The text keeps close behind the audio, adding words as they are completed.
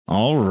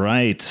All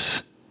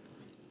right.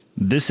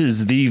 This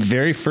is the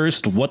very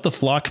first What the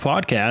Flock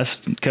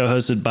podcast,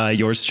 co-hosted by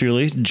yours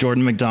truly,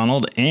 Jordan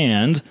McDonald,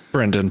 and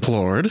Brendan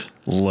Plord.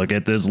 Look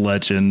at this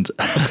legend.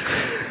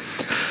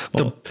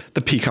 The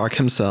peacock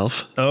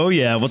himself. Oh,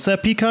 yeah. What's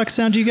that peacock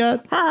sound you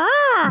got?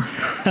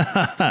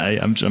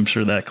 I'm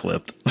sure that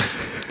clipped.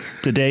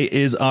 Today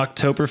is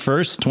October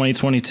 1st,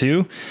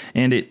 2022,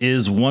 and it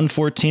is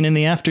 1:14 in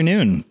the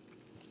afternoon.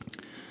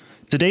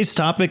 Today's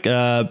topic,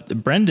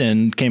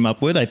 Brendan came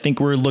up with. I think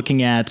we're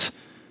looking at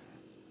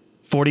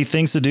 40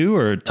 things to do,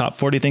 or top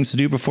 40 things to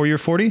do before you're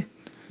 40.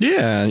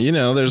 Yeah,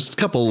 there's a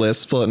couple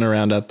lists floating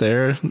around out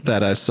there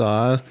that I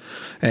saw,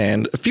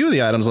 and a few of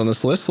the items on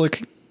this list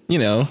look,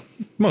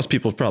 most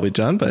people have probably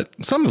done, but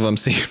some of them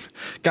seem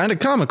kind of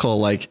comical,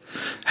 like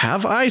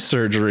have eye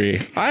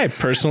surgery. I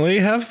personally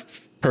have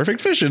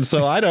perfect vision,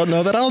 so I don't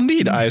know that I'll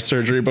need eye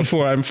surgery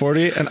before I'm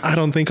 40, and I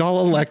don't think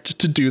I'll elect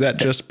to do that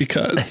just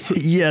because.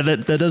 Yeah,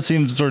 that does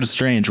seem sort of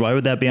strange. Why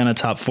would that be on a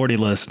top 40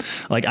 list?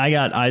 Like, I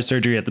got eye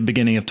surgery at the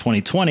beginning of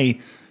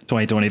 2020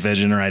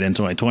 vision right in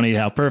 2020.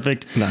 How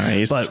perfect.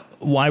 Nice. But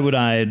why would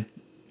I,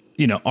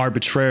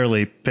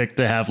 arbitrarily pick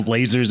to have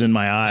lasers in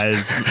my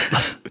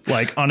eyes,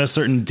 like on a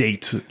certain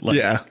date? Like,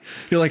 yeah.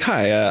 You're like,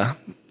 hi,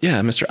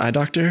 yeah, Mr. Eye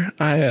Doctor,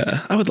 I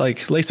would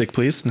like LASIK,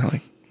 please. And they're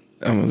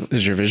like,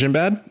 is your vision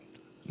bad?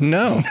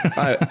 No,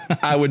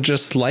 I would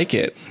just like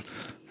it.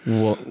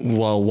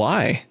 Well,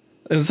 why?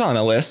 It's on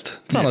a list.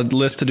 It's on a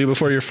list to do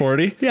before you're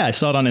 40. Yeah, I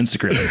saw it on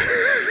Instagram.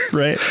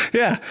 Right?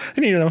 Yeah.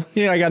 And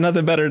I got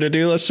nothing better to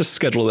do. Let's just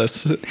schedule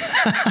this.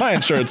 My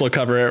insurance will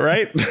cover it,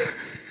 right?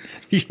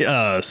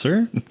 Yeah,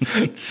 sir.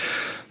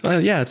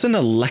 Yeah, it's an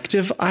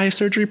elective eye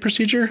surgery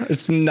procedure.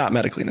 It's not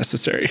medically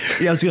necessary.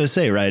 Yeah, I was going to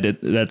say, right?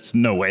 That's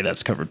no way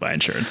that's covered by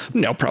insurance.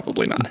 No,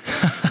 probably not.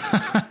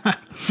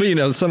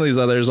 But, some of these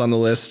others on the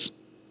list,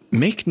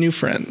 make new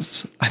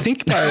friends. I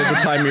think by the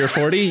time you're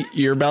 40,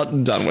 you're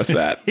about done with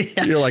that.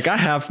 Yeah. You're like, I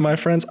have my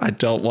friends. I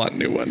don't want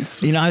new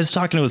ones. I was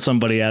talking with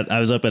somebody I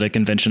was up at a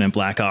convention in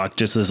Blackhawk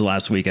just this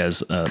last week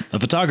as a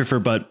photographer.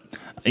 But,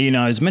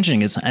 I was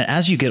mentioning it's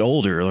as you get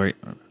older, or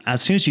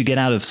as soon as you get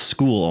out of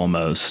school,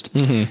 almost,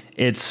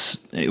 it's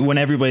when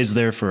everybody's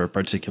there for a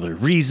particular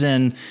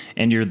reason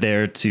and you're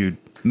there to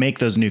make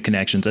those new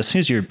connections. As soon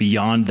as you're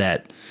beyond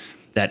that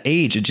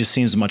age, it just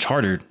seems much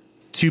harder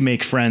to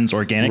make friends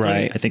organically.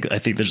 Right. I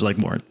think there's like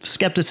more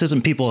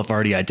skepticism. People have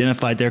already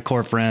identified their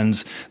core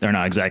friends. They're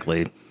not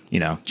exactly,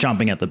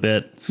 chomping at the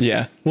bit.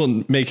 Yeah.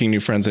 Well, making new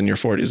friends in your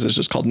 40s is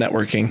just called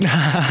networking.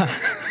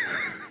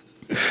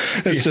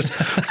 It's just,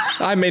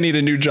 I may need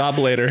a new job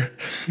later.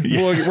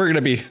 Yeah. We're going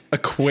to be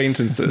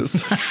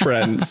acquaintances,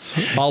 friends.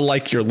 I'll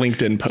like your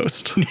LinkedIn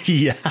post.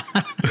 Yeah.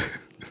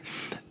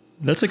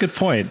 That's a good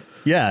point.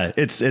 Yeah.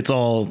 It's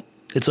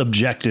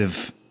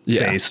objective.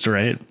 Based,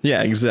 right?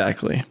 Yeah,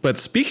 exactly. But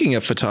speaking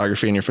of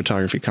photography and your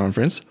photography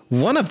conference,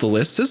 one of the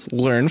lists is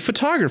learn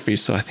photography.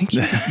 So I think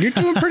you're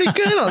doing pretty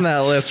good on that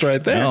list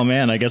right there. Oh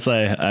man, I guess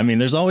I mean,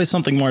 there's always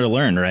something more to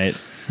learn, right?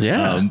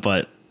 Yeah.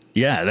 But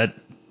yeah,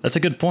 that's a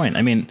good point.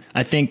 I mean,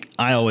 I think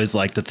I always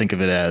like to think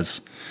of it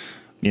as,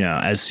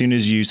 as soon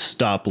as you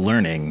stop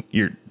learning,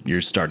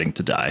 you're starting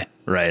to die,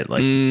 right?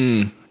 Like,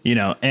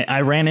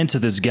 I ran into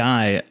this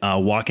guy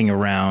walking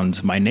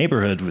around my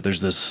neighborhood.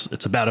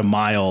 It's about a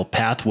mile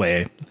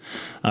pathway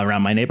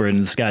around my neighborhood.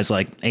 And this guy's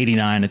like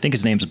 89. I think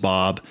his name's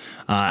Bob.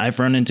 I've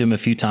run into him a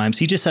few times.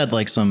 He just had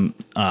like some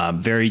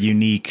very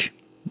unique.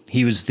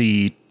 He was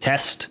the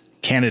test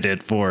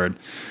candidate for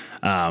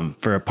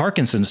a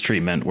Parkinson's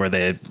treatment where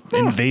they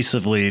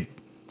invasively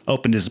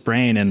opened his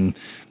brain and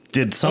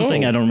did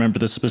something. I don't remember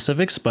the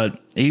specifics,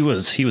 but he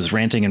was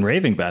ranting and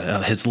raving about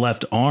it. His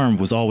left arm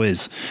was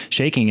always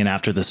shaking. And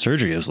after the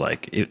surgery, it was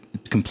like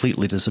it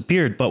completely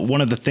disappeared. But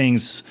one of the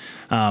things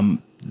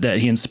that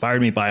he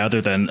inspired me by, other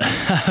than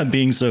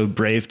being so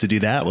brave to do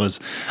that, was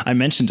I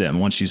mentioned to him,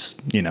 once you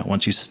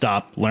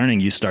stop learning,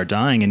 you start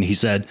dying. And he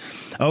said,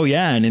 oh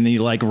yeah. And then he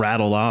like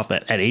rattled off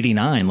at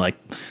 89, like,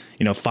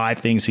 5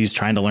 things he's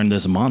trying to learn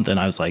this month. And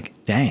I was like,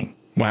 dang.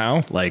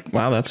 Wow.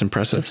 Wow, that's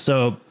impressive.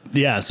 So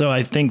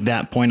I think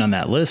that point on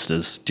that list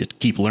is to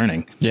keep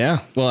learning. Yeah.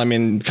 Well, I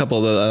mean, a couple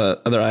of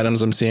the other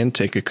items I'm seeing,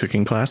 take a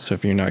cooking class. So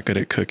if you're not good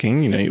at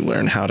cooking, you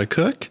learn how to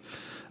cook.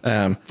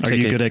 Are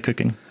you good at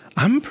cooking?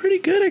 I'm pretty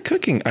good at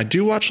cooking. I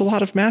do watch a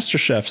lot of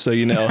MasterChef. So,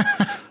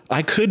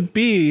 I could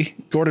be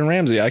Gordon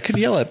Ramsay. I could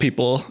yell at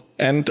people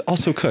and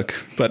also cook,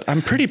 but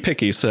I'm pretty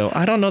picky. So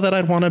I don't know that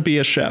I'd want to be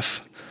a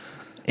chef.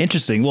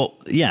 Interesting. Well,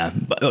 yeah.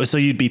 So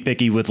you'd be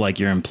picky with like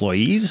your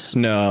employees?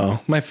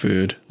 No, my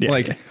food. Yeah.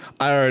 Like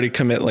I already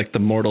commit like the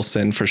mortal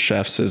sin for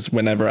chefs is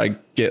whenever I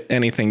get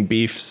anything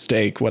beef,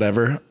 steak,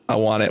 whatever, I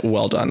want it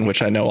well done,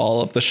 which I know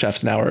all of the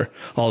chefs now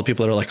all the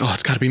people that are like, oh,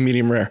 it's got to be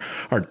medium rare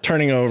are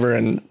turning over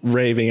and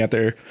raving at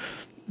their,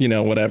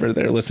 whatever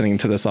they're listening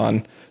to this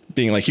on,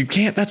 being like, you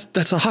can't,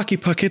 that's a hockey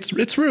puck.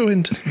 It's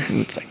ruined.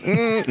 And it's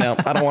like, no,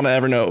 I don't want to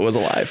ever know it was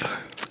alive.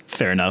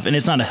 Fair enough. And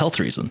it's not a health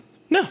reason.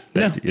 No,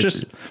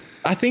 just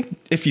I think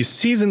if you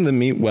season the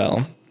meat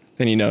well,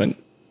 then and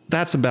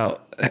that's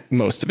about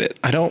most of it.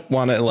 I don't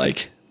want to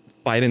like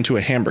bite into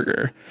a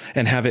hamburger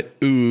and have it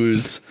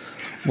ooze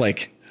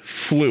like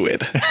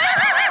fluid.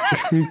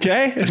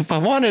 Okay? If I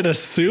wanted a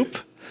soup,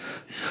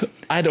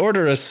 I'd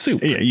order a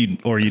soup. Yeah,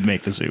 you'd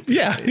make the soup.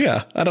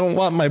 Yeah. I don't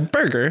want my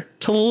burger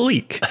to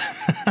leak.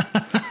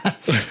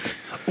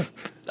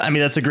 I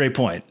mean, that's a great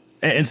point.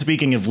 And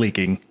speaking of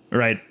leaking,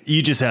 right?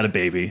 You just had a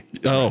baby.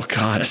 Oh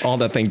God, all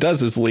that thing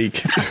does is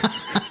leak.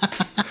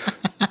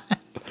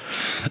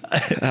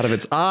 Out of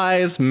its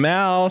eyes,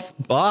 mouth,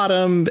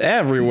 bottom,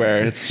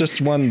 everywhere. It's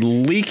just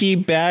one leaky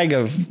bag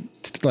of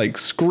like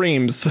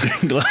screams.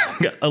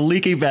 A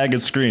leaky bag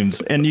of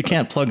screams. And you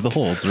can't plug the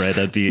holes, right?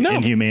 That'd be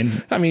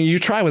inhumane. I mean, you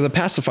try with a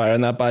pacifier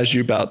and that buys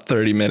you about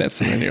 30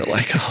 minutes. And then you're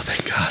like, oh,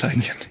 thank God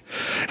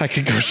I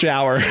can go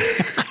shower.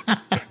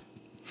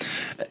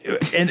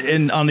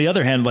 And on the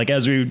other hand, like,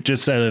 as we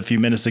just said a few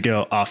minutes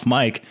ago off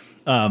mic,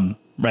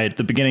 right,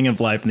 the beginning of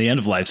life and the end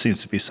of life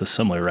seems to be so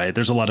similar, right?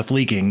 There's a lot of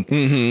leaking.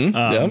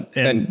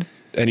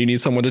 And you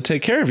need someone to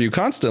take care of you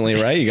constantly,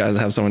 right? You got to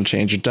have someone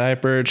change your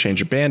diaper,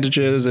 change your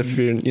bandages if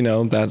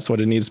that's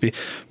what it needs to be.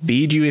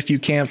 Feed you if you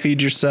can't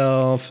feed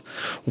yourself,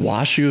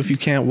 wash you if you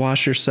can't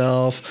wash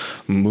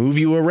yourself, move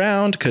you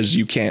around because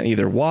you can't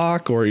either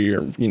walk or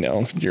you're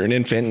an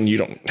infant and you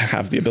don't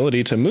have the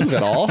ability to move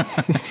at all.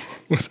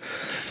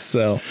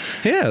 So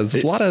yeah, there's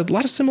a lot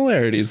of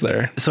similarities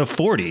there. So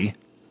 40,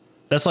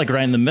 that's like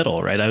right in the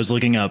middle, right? I was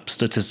looking up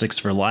statistics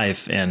for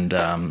life, and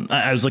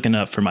I was looking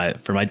up for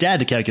my dad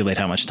to calculate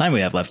how much time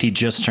we have left. He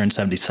just turned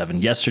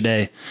 77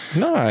 yesterday.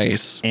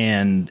 Nice.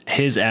 And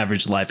his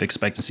average life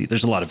expectancy,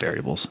 there's a lot of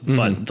variables,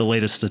 but the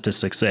latest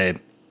statistics say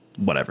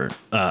whatever.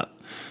 A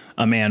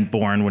man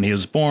born when he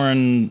was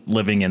born,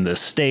 living in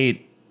this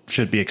state,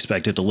 should be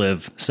expected to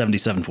live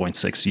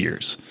 77.6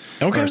 years.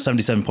 Okay. Or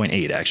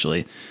 77.8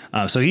 actually.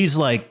 So he's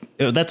like,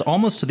 that's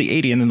almost to the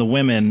 80. And then the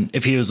women,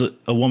 if he was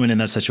a woman in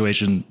that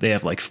situation, they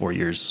have like 4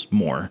 years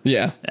more.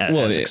 Yeah.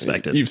 As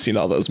expected. You've seen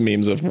all those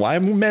memes of why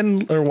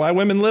women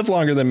live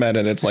longer than men.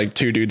 And it's like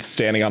two dudes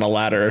standing on a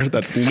ladder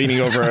that's leaning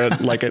over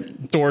like a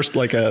door,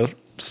 like a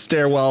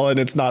stairwell, and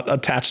it's not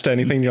attached to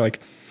anything. You're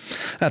like,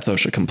 that's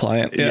OSHA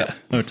compliant. Yeah.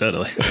 Oh,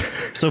 totally.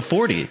 So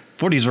 40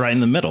 is right in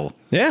the middle.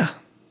 Yeah.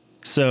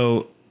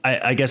 So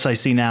I guess I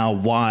see now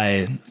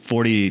why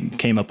 40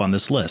 came up on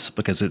this list,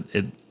 because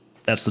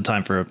that's the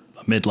time for a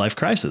midlife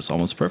crisis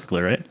almost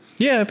perfectly, right?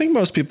 Yeah, I think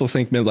most people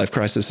think midlife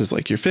crisis is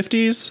like your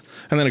 50s.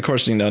 And then, of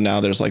course, now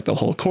there's like the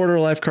whole quarter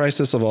life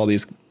crisis of all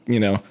these,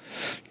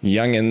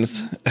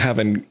 youngins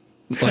having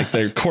like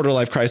their quarter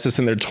life crisis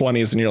in their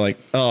 20s. And you're like,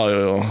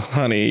 oh,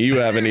 honey, you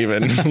haven't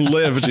even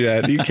lived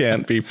yet. You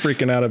can't be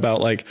freaking out about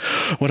like,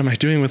 what am I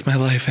doing with my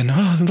life? And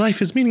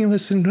life is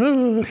meaningless.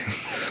 And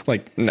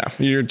like, no,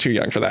 you're too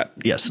young for that.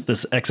 Yes.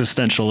 This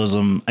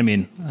existentialism. I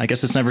mean, I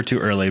guess it's never too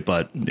early,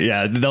 but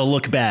yeah, they'll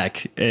look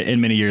back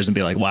in many years and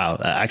be like, wow,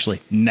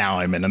 actually now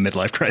I'm in a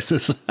midlife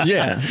crisis.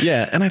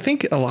 Yeah. And I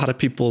think a lot of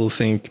people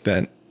think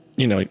that,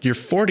 your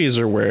 40s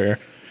are where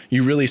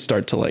you really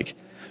start to like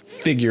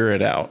figure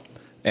it out.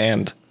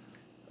 And,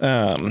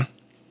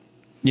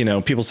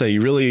 people say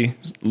you really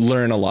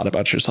learn a lot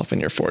about yourself in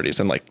your 40s,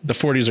 and like the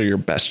 40s are your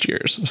best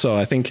years. So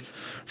I think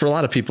for a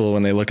lot of people,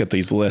 when they look at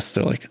these lists,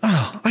 they're like,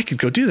 oh, I could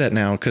go do that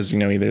now. Cause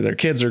either their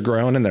kids are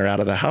grown and they're out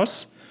of the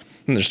house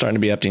and they're starting to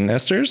be empty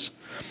nesters,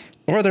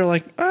 or they're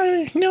like,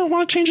 I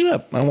want to change it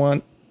up. I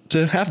want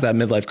to have that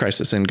midlife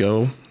crisis and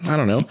go, I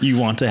don't know. You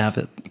want to have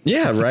it.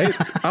 Yeah. Right.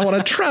 I want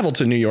to travel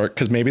to New York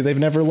because maybe they've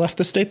never left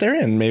the state they're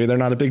in. Maybe they're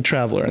not a big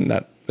traveler, and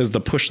that is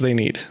the push they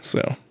need.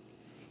 So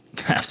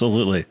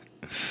absolutely.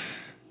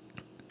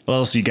 What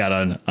else you got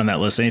on that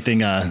list?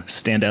 Anything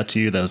stand out to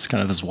you that was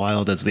kind of as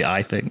wild as the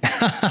eye thing?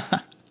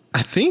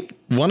 I think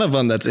one of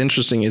them that's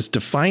interesting is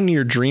define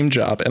your dream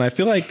job. And I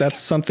feel like that's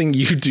something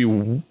you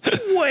do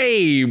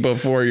way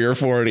before you're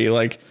 40.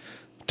 Like,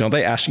 don't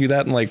they ask you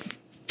that in like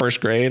first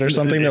grade or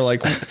something? They're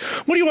like,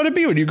 what do you want to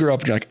be when you grow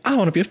up? And you're like, I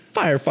want to be a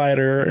firefighter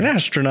or an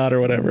astronaut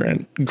or whatever.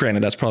 And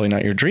granted, that's probably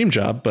not your dream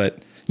job,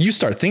 but you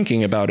start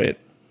thinking about it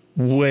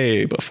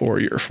way before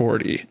you're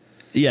 40.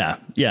 Yeah.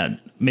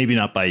 Maybe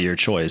not by your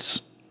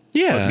choice.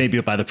 Yeah.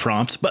 Maybe by the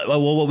prompt. But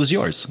what was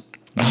yours?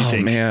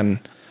 Man,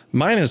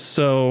 mine is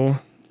so.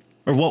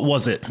 Or what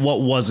was it?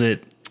 What was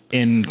it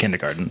in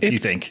kindergarten? Do you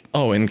think?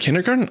 Oh, in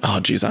kindergarten? Oh,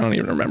 geez, I don't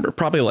even remember.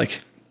 Probably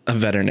like a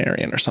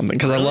veterinarian or something,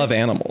 because really? I love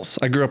animals.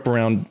 I grew up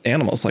around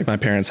animals. Like my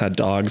parents had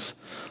dogs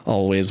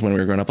always when we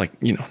were growing up. Like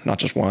not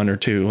just one or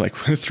two, like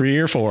 3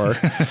 or 4.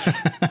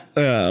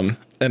 And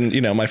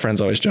my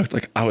friends always joked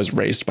like I was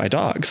raised by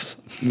dogs.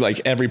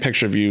 Like every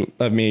picture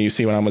of me you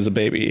see when I was a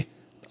baby,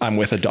 I'm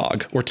with a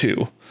dog or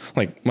two.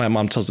 Like my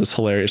mom tells this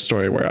hilarious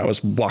story where I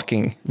was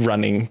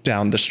running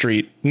down the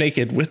street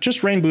naked with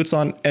just rain boots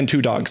on and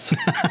 2 dogs.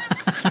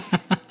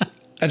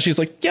 And she's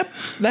like, yep,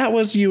 that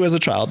was you as a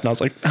child. And I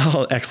was like,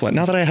 oh, excellent.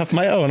 Now that I have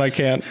my own, I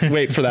can't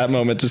wait for that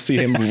moment to see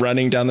him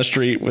running down the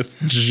street with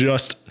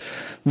just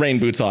rain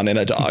boots on and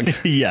a dog.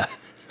 Yeah.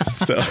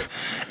 So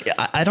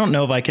I don't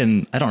know if I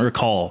don't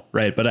recall.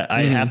 Right. But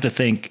I have to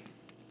think,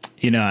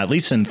 you know, at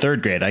least in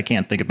third grade, I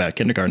can't think about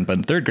kindergarten, but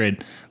in third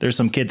grade, there's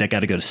some kid that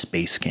got to go to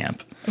space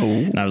camp. Oh.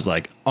 And I was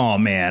like, oh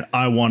man,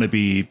 I want to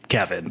be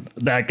Kevin.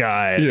 That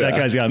guy's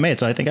got it made.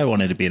 So I think I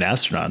wanted to be an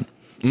astronaut.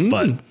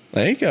 But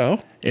there you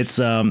go. It's,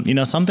 you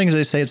know, some things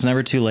they say it's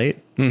never too late.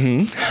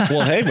 Mm-hmm.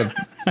 Well, hey,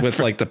 with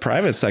like the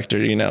private sector,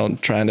 you know,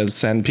 trying to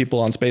send people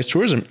on space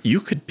tourism, you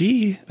could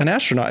be an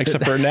astronaut,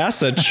 except for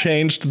NASA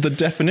changed the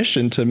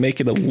definition to make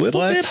it a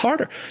little bit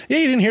harder. Yeah,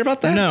 you didn't hear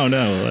about that?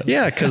 No.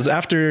 Yeah, because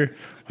after,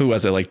 who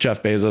was it? Like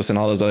Jeff Bezos and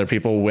all those other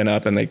people went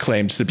up and they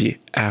claimed to be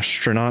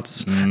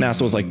astronauts.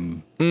 NASA was like,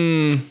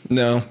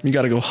 no, you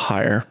got to go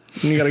higher.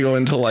 You got to go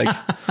into like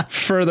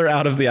further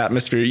out of the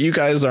atmosphere. You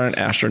guys aren't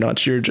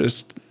astronauts. You're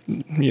just,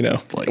 you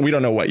know, like, we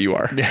don't know what you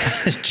are.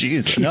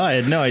 Jeez. No, I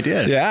had no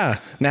idea. Yeah.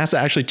 NASA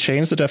actually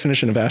changed the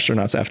definition of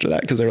astronauts after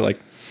that because they were like,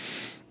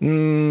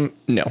 no.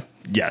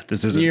 Yeah,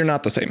 this isn't. You're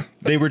not the same.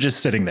 They were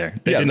just sitting there.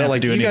 They didn't have to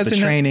do any of the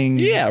training.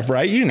 Yeah,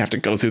 right. You didn't have to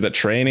go through the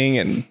training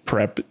and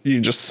prep. You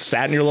just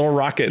sat in your little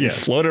rocket and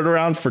floated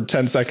around for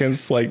 10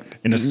 seconds, like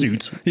in a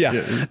suit.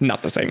 Yeah,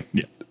 not the same.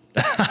 Yeah.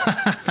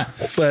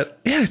 But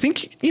yeah, I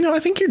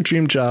think your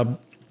dream job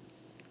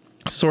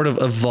sort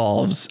of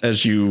evolves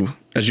as you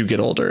get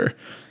older.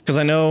 Because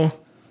I know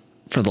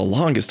for the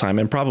longest time,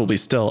 and probably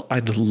still,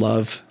 I'd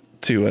love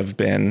to have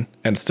been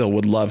and still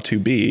would love to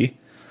be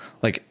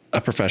like a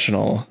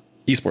professional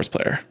esports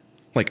player.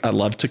 Like I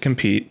love to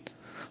compete.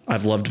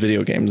 I've loved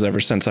video games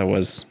ever since I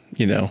was,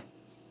 you know,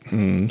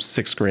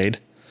 6th grade.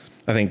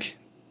 I think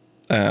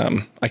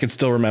I can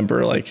still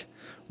remember like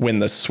when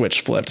the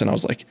switch flipped and I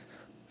was like,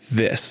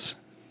 this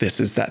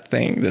is that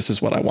thing. This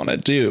is what I want to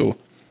do.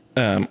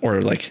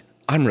 Or like,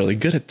 I'm really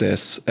good at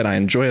this and I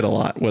enjoy it a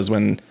lot, was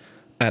when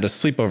I had a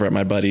sleepover at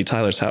my buddy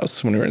Tyler's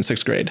house when we were in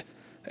 6th grade,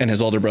 and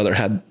his older brother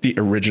had the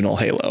original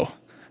Halo.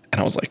 And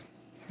I was like,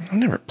 I've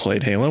never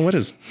played Halo. What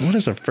is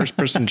a first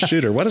person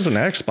shooter? What is an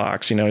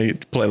Xbox? You know, you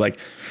play like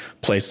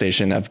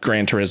PlayStation, have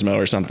Gran Turismo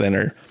or something,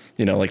 or,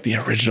 you know, like the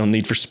original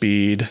Need for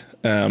Speed.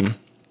 And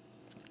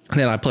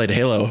then I played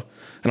Halo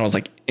and I was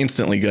like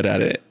instantly good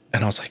at it.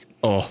 And I was like,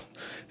 oh,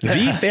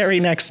 the very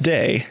next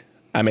day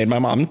I made my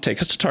mom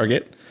take us to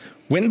Target,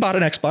 went and bought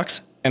an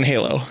Xbox and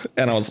Halo.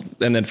 And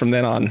then from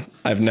then on,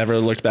 I've never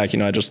looked back. You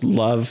know, I just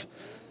love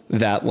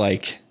that,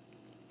 like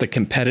the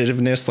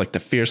competitiveness, like the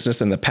fierceness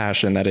and the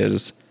passion that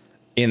is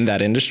in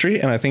that industry.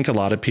 And I think a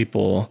lot of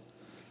people,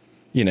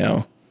 you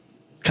know,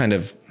 kind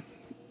of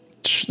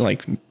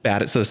like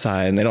bat it to the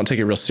side and they don't take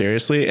it real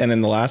seriously. And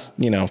in the last,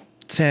 you know,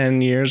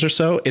 10 years or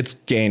so, it's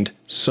gained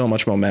so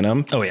much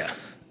momentum. Oh yeah.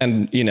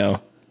 And, you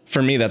know,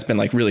 for me, that's been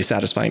like really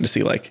satisfying to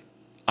see. Like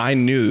I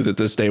knew that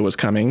this day was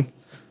coming.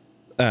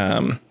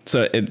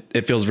 So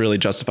it feels really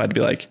justified to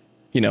be like,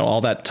 you know,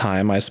 all that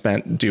time I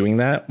spent doing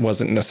that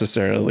wasn't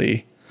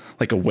necessarily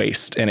like a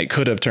waste, and it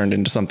could have turned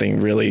into something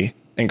really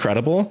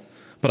incredible.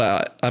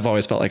 But I've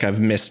always felt like I've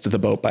missed the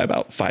boat by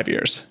about 5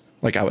 years.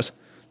 Like I was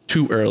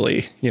too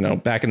early, you know,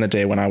 back in the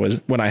day when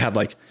I had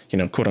like, you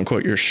know, quote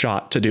unquote, your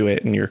shot to do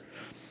it in your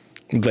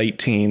late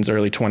teens,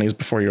 early 20s,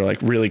 before you're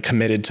like really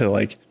committed to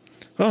like,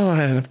 oh, I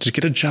have to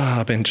get a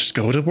job and just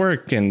go to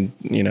work and,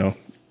 you know,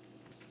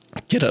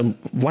 get a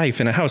wife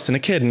and a house and a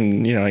kid.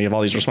 And, you know, you have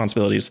all these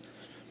responsibilities.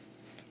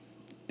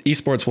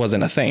 Esports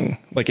wasn't a thing.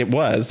 Like there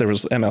was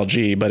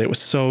MLG, but it was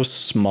so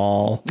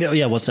small.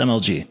 Yeah. What's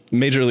MLG?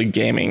 Major League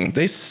Gaming.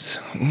 Do they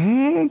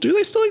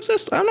still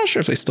exist? I'm not sure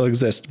if they still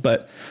exist,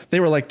 but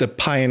they were like the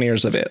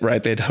pioneers of it,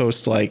 right? They'd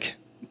host like,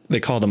 they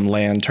called them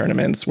LAN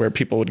tournaments where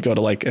people would go to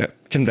like a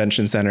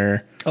convention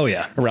center. Oh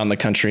yeah. Around the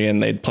country,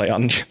 and they'd play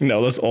on, you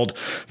know, those old,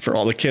 for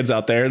all the kids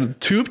out there,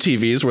 tube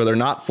TVs where they're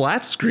not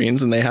flat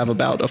screens and they have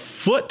about a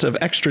foot of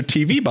extra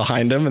TV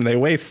behind them and they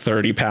weigh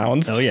 30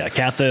 pounds. Oh yeah.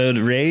 Cathode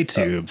ray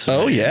tubes.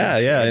 Oh yeah.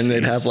 Yeah. And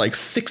they'd have like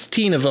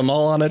 16 of them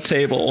all on a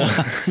table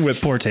with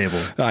poor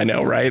table. I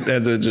know. Right.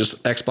 And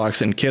just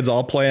Xbox and kids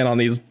all playing on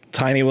these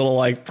tiny little,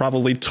 like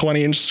probably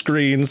 20-inch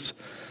screens.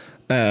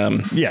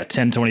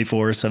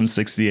 1024,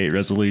 768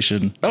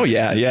 resolution. Oh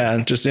yeah.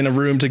 Yeah. Just in a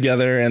room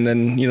together. And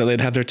then, you know,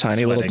 they'd have their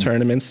tiny little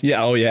tournaments.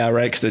 Yeah. Oh yeah.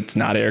 Right. Cause it's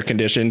not air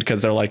conditioned.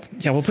 Cause they're like,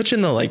 yeah, we'll put you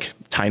in the like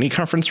tiny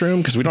conference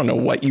room. Cause we don't know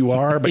what you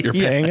are, but you're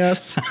paying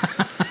us.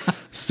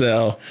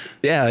 So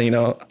yeah, you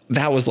know,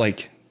 that was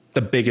like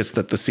the biggest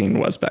that the scene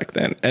was back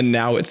then. And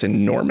now it's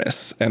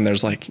enormous. And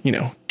there's like, you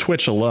know,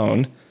 Twitch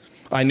alone.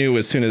 I knew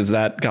as soon as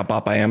that got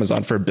bought by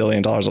Amazon for $1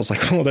 billion, I was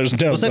like, well, there's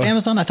no. Was that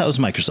Amazon? I thought it was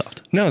Microsoft.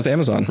 No, it's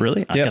Amazon.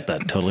 Really? I got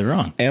that totally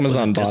wrong.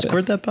 Amazon bought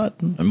Discord that bought?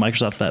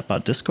 Microsoft that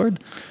bought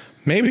Discord?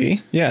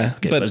 Maybe. Yeah.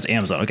 Okay, but it's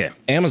Amazon. Okay.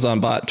 Amazon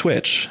bought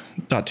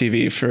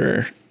Twitch.tv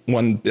for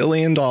 $1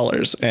 billion.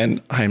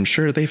 And I'm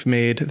sure they've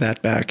made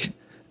that back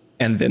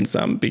and then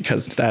some,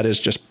 because that is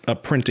just a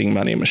printing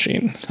money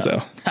machine.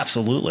 So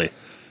absolutely.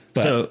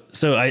 But,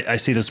 so I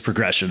see this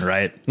progression,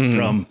 right?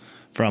 Mm-hmm.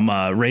 From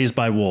raised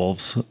by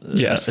wolves,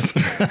 yes,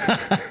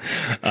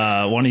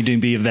 wanting to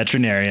be a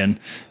veterinarian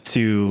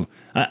to,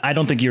 I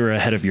don't think you were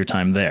ahead of your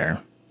time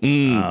there.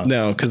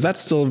 No, because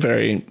that's still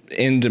very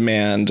in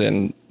demand,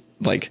 and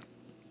like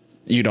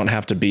you don't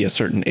have to be a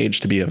certain age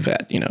to be a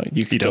vet. You know,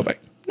 you could go back.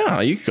 No,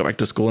 you could go back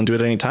to school and do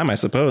it anytime, I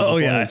suppose. Oh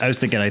yeah, I was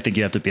thinking. I think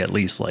you have to be at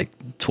least like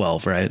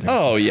 12, right?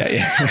 Oh yeah.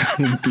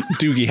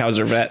 Doogie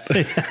Howser vet.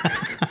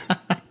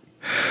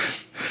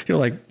 You're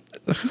like,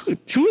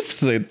 who's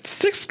the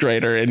sixth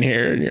grader in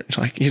here? And you're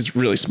like, he's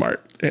really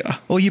smart. Yeah.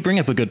 Well, you bring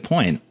up a good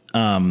point.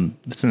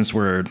 Since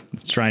we're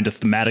trying to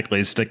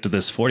thematically stick to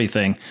this 40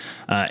 thing,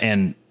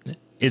 and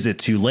is it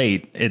too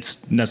late?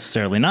 It's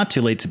necessarily not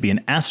too late to be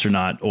an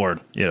astronaut, or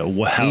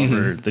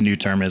however the new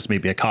term is,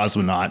 maybe a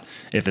cosmonaut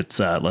if it's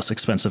less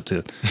expensive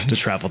to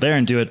travel there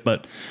and do it.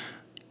 But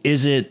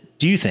do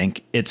you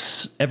think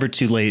it's ever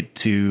too late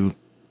to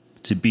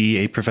be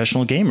a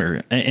professional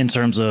gamer in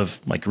terms of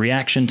like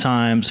reaction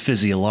times,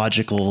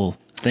 physiological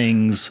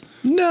things?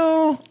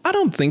 No, I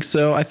don't think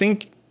so. I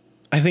think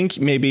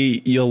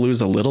maybe you'll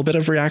lose a little bit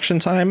of reaction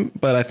time,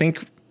 but I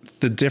think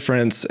the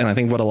difference, and I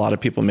think what a lot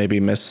of people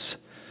maybe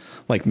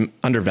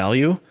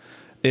undervalue,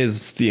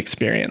 is the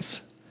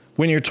experience.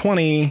 When you're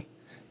 20,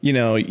 you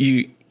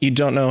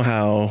don't know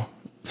how.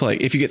 So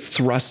like if you get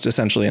thrust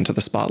essentially into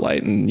the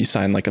spotlight and you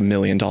sign like $1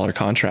 million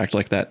contract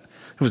like that,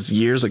 it was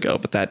years ago,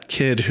 but that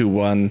kid who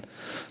won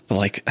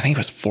I think it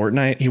was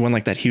Fortnite, he won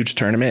like that huge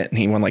tournament and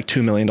he won like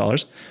 $2 million.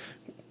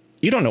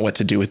 You don't know what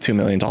to do with $2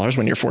 million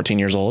when you're 14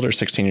 years old or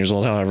 16 years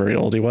old, however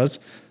old he was.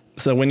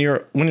 So when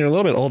you're a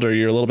little bit older,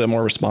 you're a little bit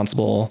more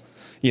responsible,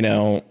 you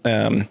know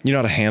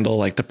how to handle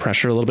like the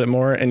pressure a little bit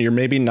more, and you're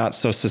maybe not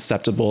so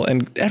susceptible,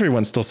 and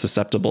everyone's still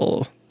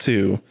susceptible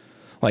to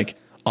like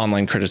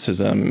online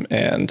criticism.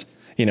 And,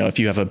 if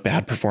you have a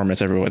bad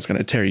performance, everyone's going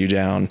to tear you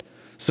down.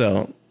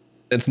 So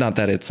it's not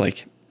that it's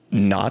like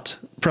not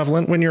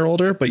prevalent when you're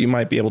older, but you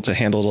might be able to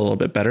handle it a little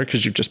bit better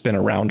because you've just been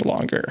around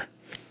longer,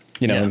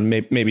 and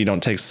maybe you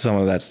don't take some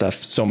of that stuff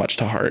so much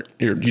to heart.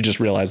 You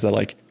just realize that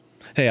like,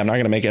 hey, I'm not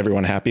going to make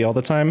everyone happy all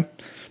the time,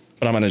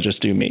 but I'm going to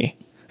just do me.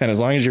 And as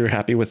long as you're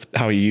happy with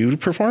how you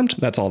performed,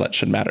 that's all that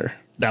should matter.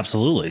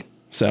 Absolutely.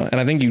 So, and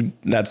I think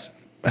that's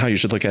how you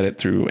should look at it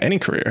through any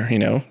career,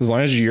 as long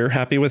as you're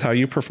happy with how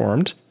you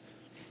performed,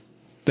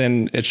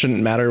 then it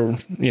shouldn't matter,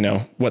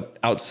 what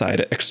outside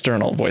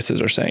external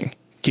voices are saying.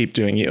 Keep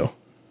doing you.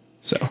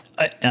 So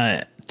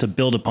to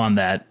build upon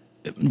that,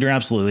 you're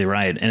absolutely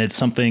right. And it's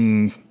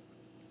something,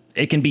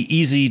 it can be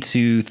easy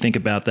to think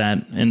about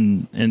that,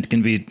 and it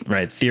can be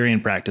right. Theory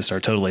and practice are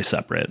totally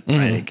separate,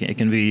 right? It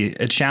can be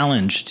a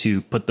challenge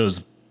to put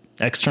those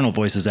external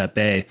voices at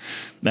bay.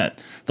 That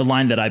the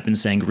line that I've been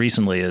saying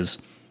recently is,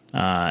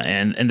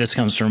 and this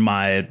comes from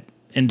my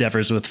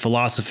endeavors with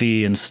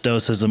philosophy and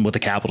stoicism with a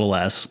capital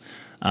S.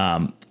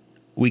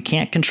 We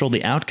can't control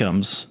the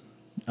outcomes,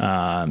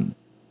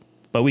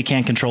 but we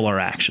can control our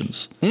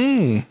actions.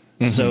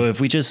 So if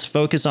we just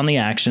focus on the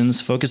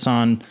actions, focus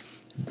on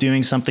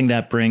doing something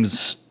that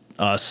brings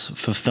us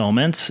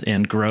fulfillment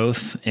and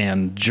growth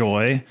and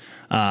joy,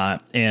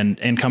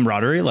 and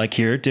camaraderie, like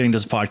here doing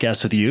this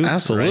podcast with you.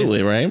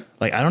 Absolutely. Right.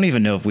 Like, I don't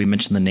even know if we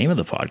mentioned the name of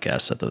the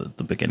podcast at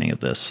the beginning of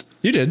this.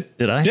 You did.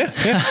 Did I?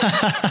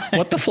 Yeah.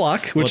 What the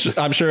Flock, which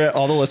I'm sure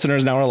all the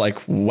listeners now are like,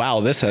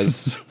 wow, this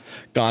has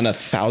gone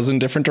 1,000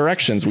 different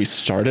directions. We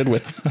started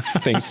with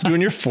things to do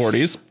in your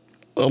 40s,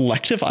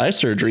 elective eye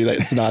surgery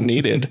that's not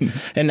needed,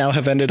 and now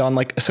have ended on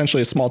like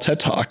essentially a small TED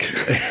Talk.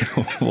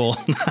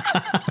 Well,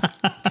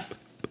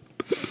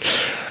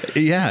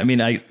 yeah, I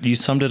mean, you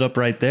summed it up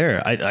right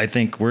there. I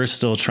think we're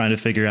still trying to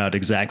figure out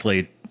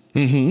exactly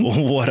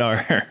what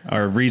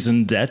our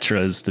reason d'etre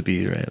is to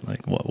be, right?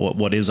 Like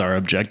what is our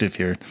objective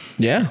here?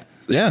 Yeah.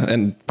 Yeah.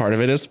 And part of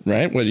it is,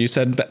 right, what you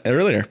said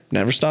earlier,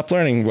 never stop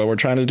learning. What we're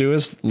trying to do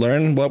is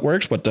learn what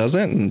works, what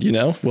doesn't.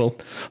 And, we'll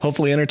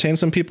hopefully entertain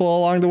some people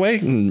along the way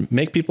and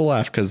make people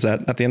laugh. Because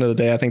at the end of the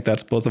day, I think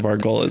that's both of our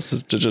goal, is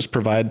to just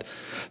provide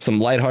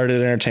some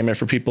lighthearted entertainment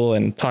for people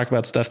and talk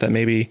about stuff that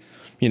maybe,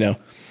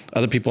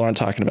 other people aren't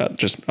talking about.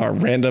 Just our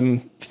random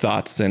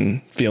thoughts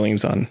and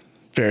feelings on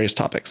various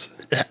topics.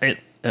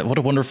 What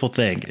a wonderful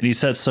thing. And you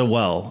said so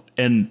well.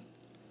 And,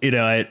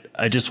 I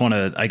just want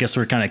to, I guess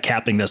we're kind of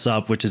capping this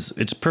up, which is,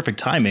 it's perfect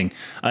timing.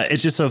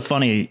 It's just so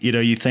funny.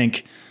 You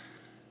think,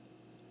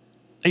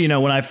 when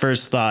I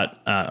first thought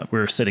we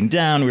were sitting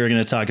down, we were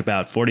going to talk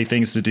about 40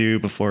 things to do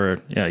before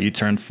you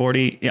turn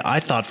 40. I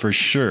thought for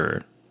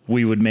sure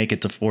we would make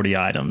it to 40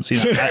 items.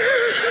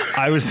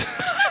 I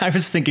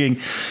was thinking,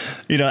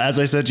 as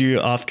I said to you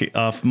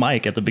off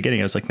mic at the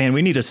beginning, I was like, man,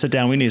 we need to sit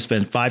down. We need to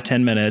spend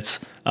 5-10 minutes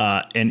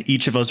and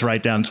each of us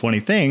write down 20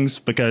 things,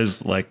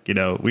 because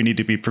we need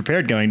to be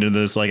prepared going into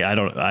this. Like, I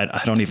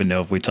don't even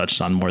know if we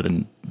touched on more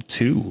than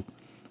 2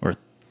 or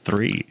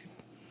 3.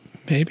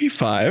 Maybe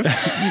 5. I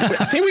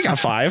think we got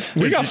 5.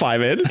 We got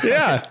 5 in.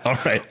 Yeah. All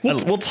right.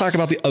 We'll talk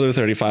about the other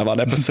 35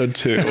 on episode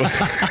 2.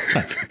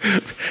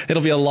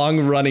 It'll be a long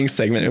running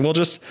segment, and we'll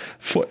just,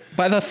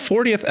 by the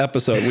 40th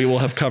episode, we will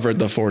have covered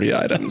the 40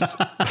 items.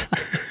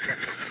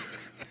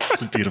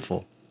 That's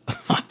beautiful.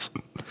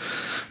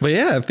 But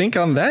yeah, I think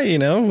on that,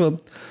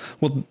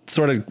 we'll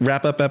sort of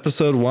wrap up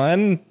episode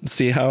 1,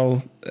 see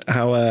how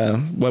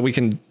what we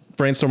can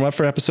brainstorm up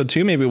for episode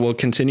 2. Maybe we'll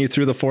continue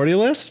through the 40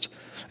 list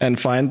and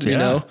find,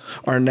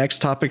 our next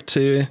topic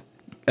to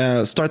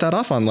start that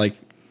off on. Like,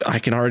 I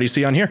can already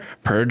see on here,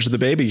 purge the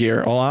baby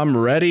gear. Oh, I'm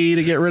ready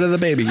to get rid of the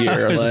baby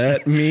gear.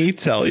 Let me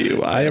tell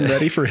you, I am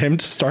ready for him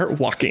to start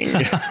walking.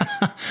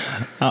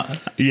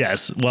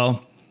 Yes.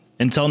 Well,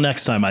 until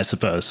next time, I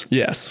suppose.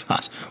 Yes.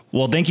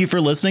 Well, thank you for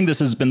listening. This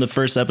has been the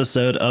first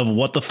episode of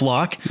What the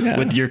Flock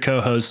with your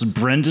co-hosts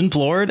Brendan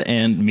Plord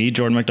and me,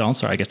 Jordan McDonald.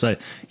 Sorry, I guess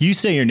you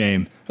say your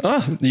name.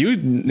 Oh, you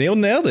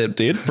nailed it,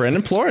 dude.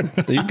 Brendan Plord.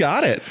 You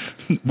got it.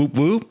 Whoop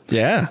whoop.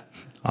 Yeah.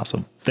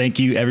 Awesome. Thank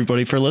you,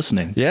 everybody, for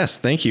listening. Yes.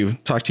 Thank you.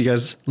 Talk to you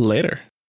guys later.